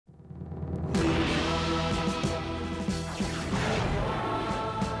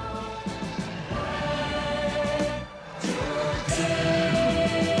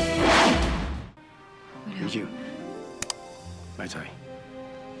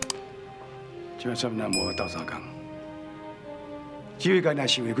即摆差不多无斗相共，只有干那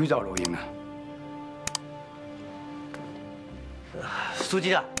想会开走路用啊。书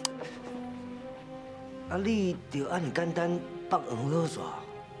记啊，你就安尼简单放黄好煞？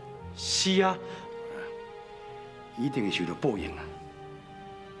是啊，一定会受到报应啊！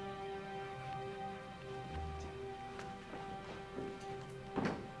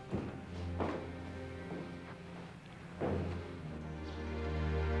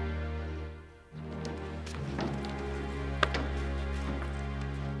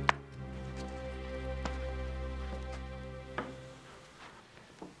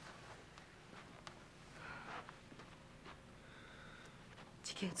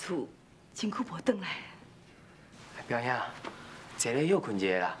这间厝真久无转来。表兄，坐咧休困一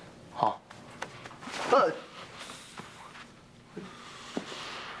下啦，吼。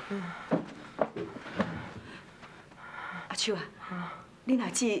阿秋啊，你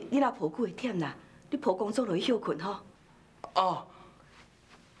若抱久会忝啦，你抱工作落去休困吼。哦。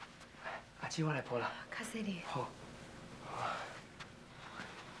阿姊，我来抱啦。较细哩。好。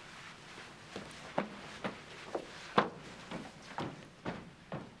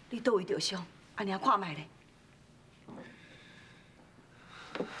 你倒位着伤，安尼看卖咧。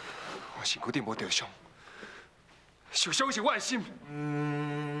我身躯顶无着伤，受伤是我的心。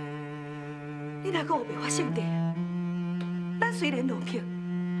你若阁有办法胜地，咱虽然落魄，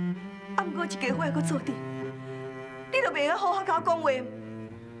啊，不过一家伙阁做阵，你著袂晓好好甲我讲话。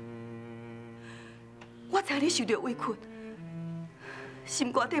我知你受着委屈，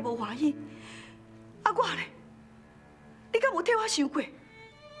心肝底无欢喜，啊我咧，你敢有替我想过？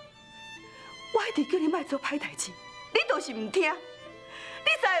 我一直叫你莫做歹代志，你就是唔听。你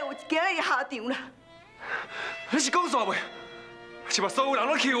知有今日的下场啦。你是讲啥话？是把所有人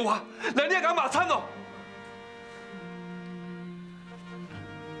拢欺负我，连你也敢骂惨哦？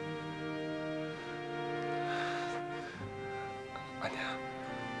安妮啊，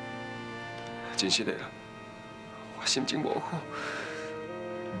真实的啦，我心情无好，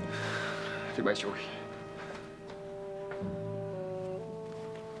你莫生气。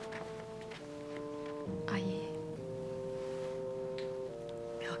 阿姨，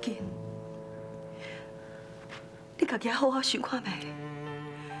不要紧，你家己好好想看卖，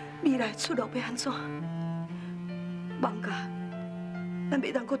未来出路要安怎？妄家，咱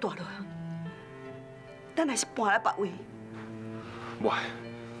袂当搁大落，咱还是搬来别位。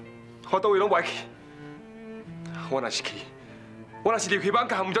我倒位拢袂去。我若是去，我若是入去妄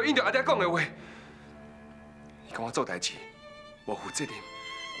家，唔着应着阿爹讲的话。伊讲我做代志无负责任。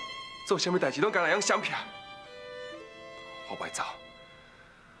 做啥物代志拢干那样闪避，我袂走，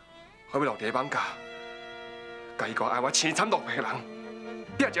我要留伫网家，甲伊个爱我凄惨落魄的人，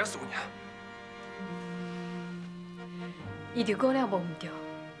拼一个输赢。伊就讲了无唔对，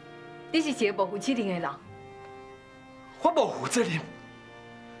你是一个无负责任的人。我无负责任，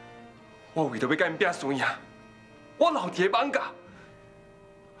我为着要甲因拼输赢，我留伫网家，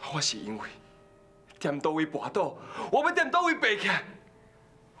我是因为踮倒位跋倒，我要踮倒位爬起来。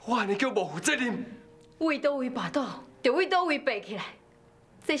 我安尼叫无负责任，为倒位跋倒，就为倒位爬起来，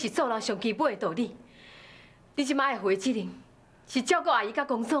这是做人上基本的道理。你即摆的负责任是照顾阿姨甲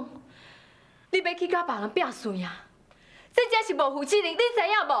公总，你要去甲别人拼输赢，这才是无负责任，你知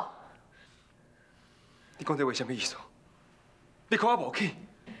影无？你讲这话什么意思？你看我无去？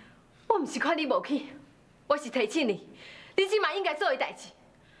我唔是看你无去，我是提醒你，你即摆应该做的代志。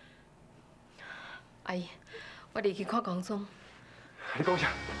阿姨，我入去看公总。 你讲啥？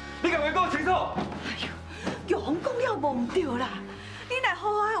你甲我讲清楚！哎呦，玉红讲了无唔对啦，你若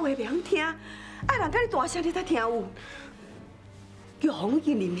好好的话袂晓听，爱人甲你大声你才听有。玉红已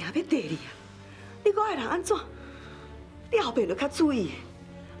经认命要缀你啊，你搁爱人安怎？你后边要较注意，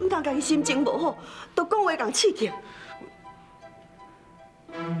唔通家己心情无好，都讲话共刺激。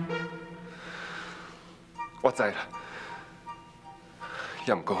我知啦，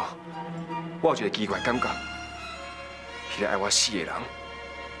也毋过我有一个奇怪感觉。 迄个爱我死的人，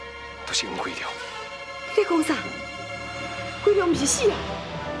就是黄奎良。你讲啥？奎良毋是死啊？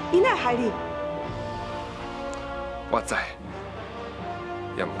伊哪会害你？我知，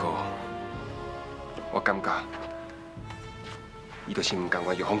也毋过我感觉，伊就是唔甘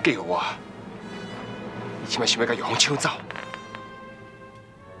愿玉芳嫁予我，伊即摆想要甲玉芳抢走。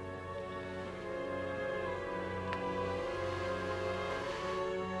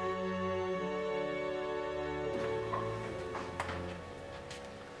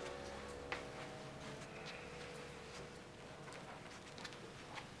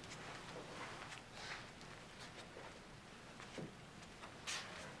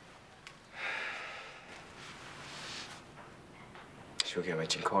小姐嘛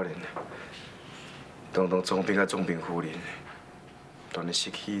真可怜啊！当总兵甲总兵夫人，当然失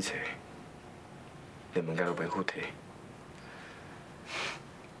去一切，连物件都袂付提。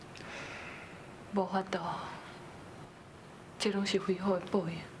无法度，这拢是非好的报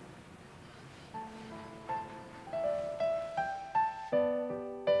应。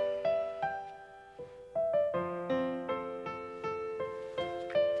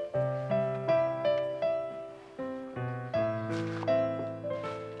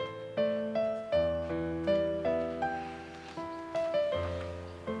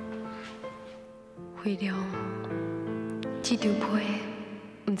飞龙，这张批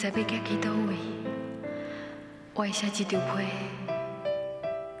唔知要寄去倒位。我会写这张批，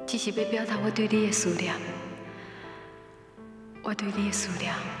只是要表达我对你的思念。我对你的思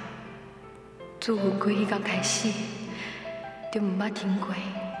念，自分开迄天开始，就唔捌停过。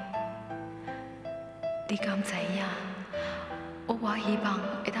你敢知影？我希望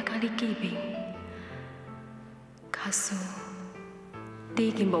会当甲你见面。假使你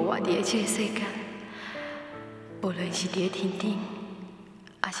已经无活伫这个世界。无论是伫天顶，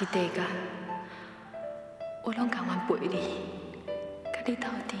还是地下，我拢甘愿陪你，甲你斗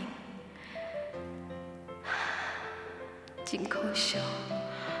阵。真可惜，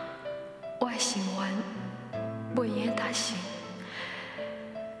我的心愿袂用达成，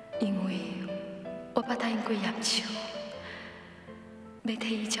因为我捌答应过严秋，要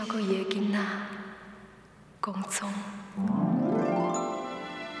替伊照顾伊的囡仔，公宗。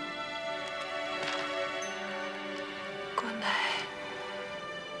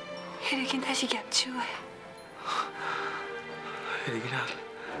迄个囡仔是严秋的，迄个囡仔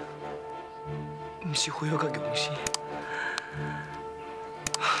毋是飞虎甲勇士，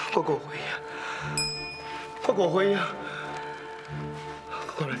我误会啊！我误会啊！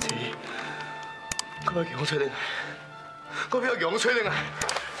我来找伊，我要强找回来，我要强找回来。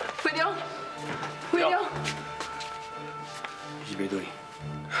飞龙，飞龙，伊要对，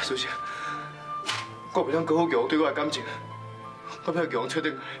苏姐，我袂当辜负强对我的感情，我要强找回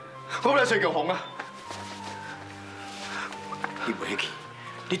来。我要找玉红啊！你袂去，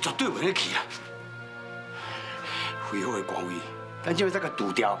你绝对袂去啊！飞虎的官位，咱只要再甲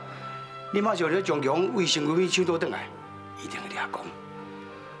除掉，你马上要将玉红为成为抢倒转来，一定会掠讲，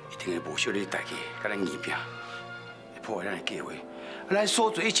一定会无惜你代价，甲咱硬拼，会破坏咱的计划。咱所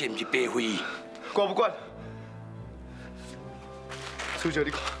做一切毋是白费。我不管。苏姐，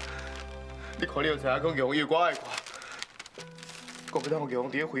你看，你就知影讲玉红伊我爱我。我不当用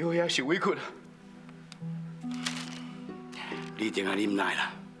伫咧飞虎遐受委屈啊！你一定爱忍耐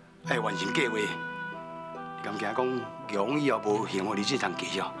啦，爱完成计划。你敢惊讲用以后无幸福日子通过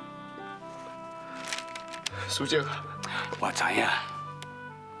晓？苏姐，我知影，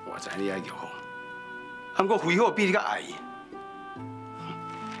我知你爱玉红，不过飞虎比你较爱伊。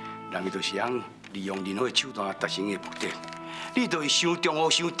人伊就是通利用任何的手段达成伊的目的，你就是伤中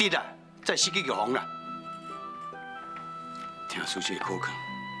和伤直啊，才失去玉红啦。听苏姐口劝，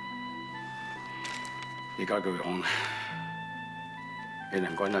你甲玉红，个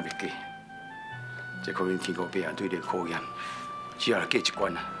难关还袂过，这可能天公伯爷对你的考验，只要来过一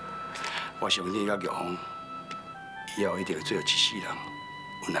关啊！我相信你甲玉红以后一定会做一世人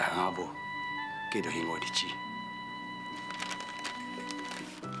有内行仔某，过着幸福日子。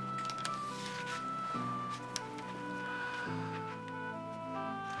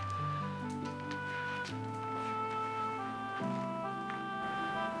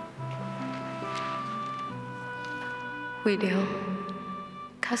为了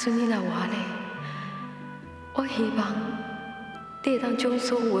假使你若活咧，我希望你会当将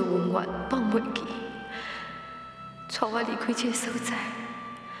所有的恩怨放袂记，带我离开这个所在。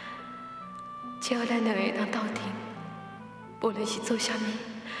只要咱两个会当斗阵，无论是做啥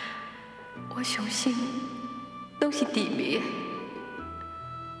物，我相信拢是甜蜜的。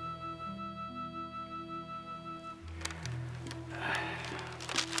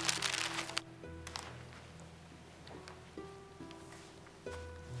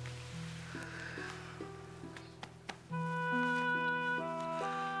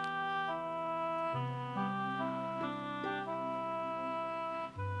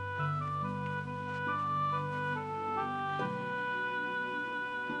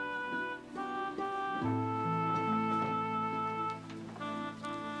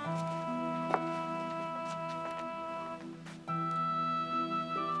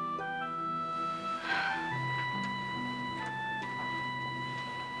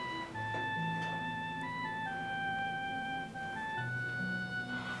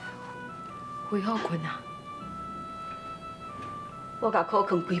为好困啊！我甲苦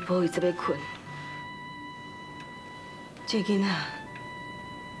劝规晡，伊才要困。这囡仔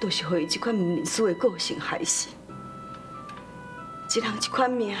都是互伊这款唔认输的个性害死。一人一款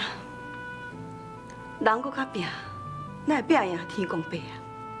命，人搁较拼，哪会拼赢天公伯啊？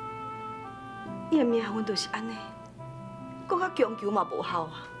伊的命运就是安尼，搁较强求嘛无效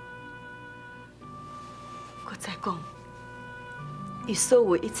啊。搁再讲，伊所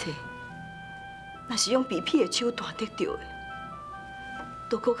有的一切，若是用卑鄙的手段得到的，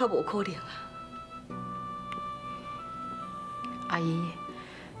都搁较无可能啊。阿姨，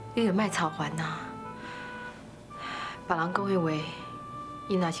你着莫操烦呐。别人讲的话，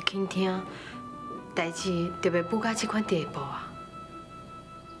伊若是肯听，代志就袂步到这款地步啊。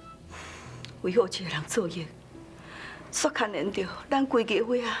为何一个人作业，却牵连着咱规家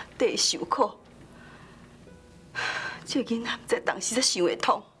伙啊，都会受苦。这个囡仔在当时才想会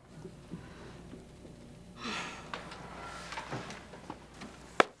通。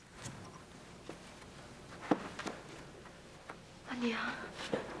阿娘，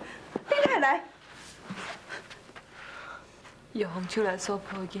你哪会来？药房手内所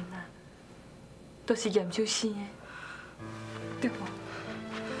抱的囡仔，都是验手生的，对无？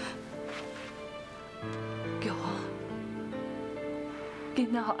药房，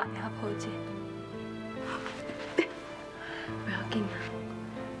囡仔互阿娘抱者，不要紧啊。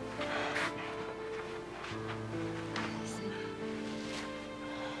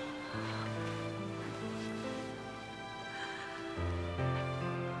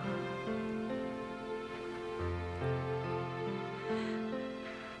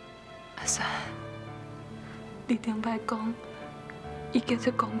阿山，你顶摆讲，伊叫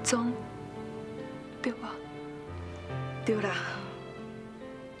做公宗，对无？对啦。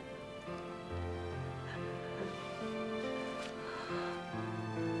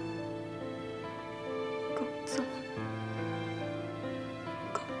公宗，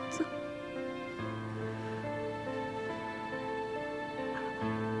公宗。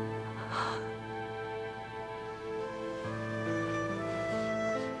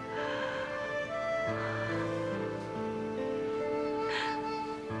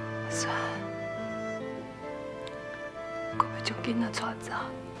算，我要将囡仔带走。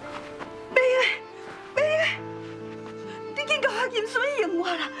你紧甲我金水用我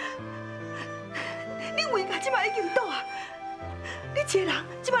啦！你位家即摆已经倒啊！你一个人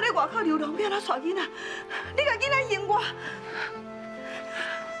即摆咧外口流浪，要安怎带囡仔？你甲囡仔用我！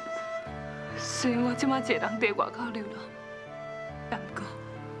虽然我即摆一个人在外口流浪，但不过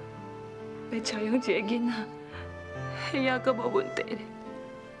要照养一个囡仔，迄也阁无问题咧。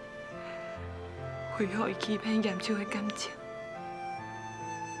为何伊欺骗严守的感情，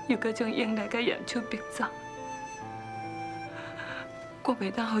又阁将Yong-Lai甲严守逼走？我袂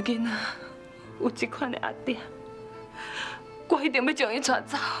当予囡仔有这款的压力，我一定要将伊带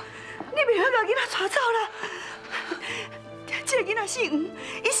走。你袂晓甲囡仔带走啦！这个囡仔姓黄，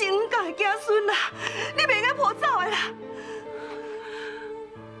伊是黄家的子孙啦，你袂该抱走的啦！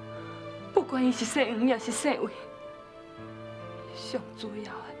不管伊是姓黄也是姓魏，上主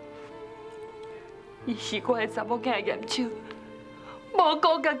要的，伊是我的查某囝的严守，无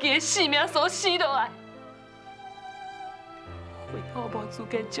顾家己的性命所死落来。为何无资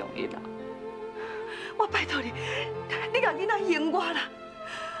格将伊留？我拜托你，你甲囡仔用我啦！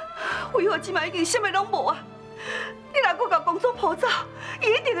为何即摆已经啥物拢无啊？你若搁甲公主抱走，伊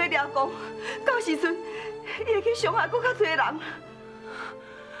一定会掠讲，到时阵伊会去伤害搁较多人。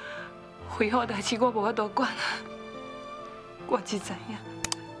为何代志我无法度管？我只知影，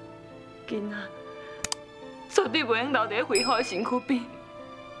囡仔绝对袂用留伫辉煌的身躯边。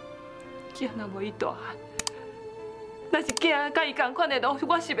囝若无伊大汉，若是囝甲伊同款的路，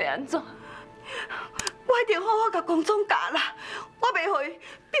我是要安怎？我一定好好甲公主教啦，我袂互伊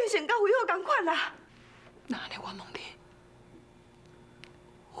变成甲辉煌同款啦。那安尼我问你，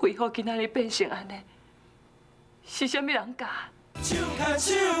为何今仔日变成安尼？是啥物人教？手牵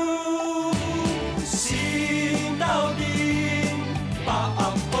手，心斗阵，白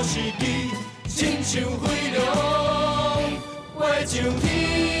暗不是记，亲像飞龙，飞上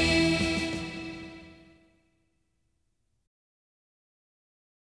天。